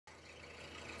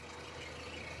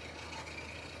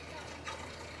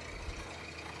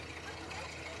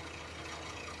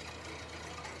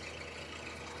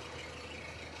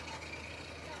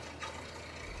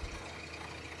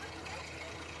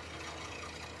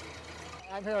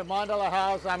I'm here at Mandala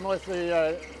House. I'm with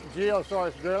the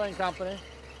Geothermal drilling company.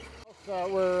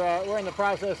 We're in the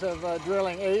process of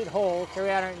drilling 8 holes,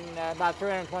 about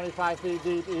 325 feet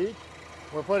deep each.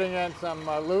 We're putting in some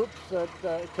loops that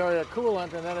carry a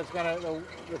coolant, and then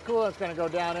the coolant's going to go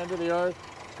down into the earth,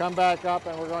 come back up,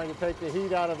 and we're going to take the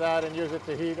heat out of that and use it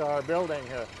to heat our building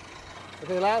here.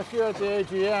 Okay, last year at the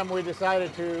AGM, we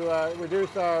decided to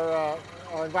reduce our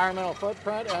environmental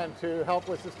footprint and to help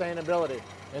with sustainability.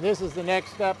 And this is the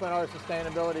next step in our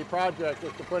sustainability project,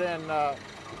 is to put in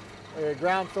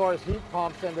ground source heat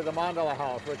pumps into the Mandala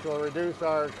house, which will reduce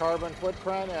our carbon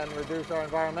footprint and reduce our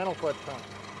environmental footprint.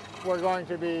 We're going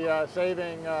to be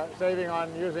saving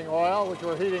on using oil, which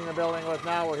we're heating the building with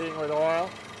now. We're heating with oil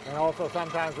and also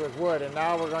sometimes with wood. And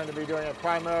now we're going to be doing it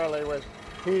primarily with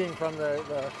heating from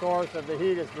the source of the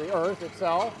heat is the earth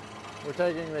itself. We're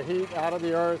taking the heat out of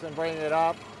the earth and bringing it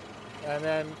up, and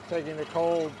then taking the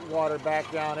cold water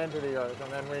back down into the earth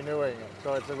and then renewing it.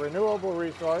 So it's a renewable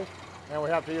resource, and we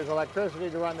have to use electricity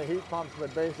to run the heat pumps,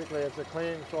 but basically it's a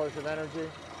clean source of energy,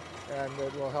 and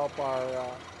it will help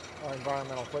our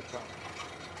environmental footprint.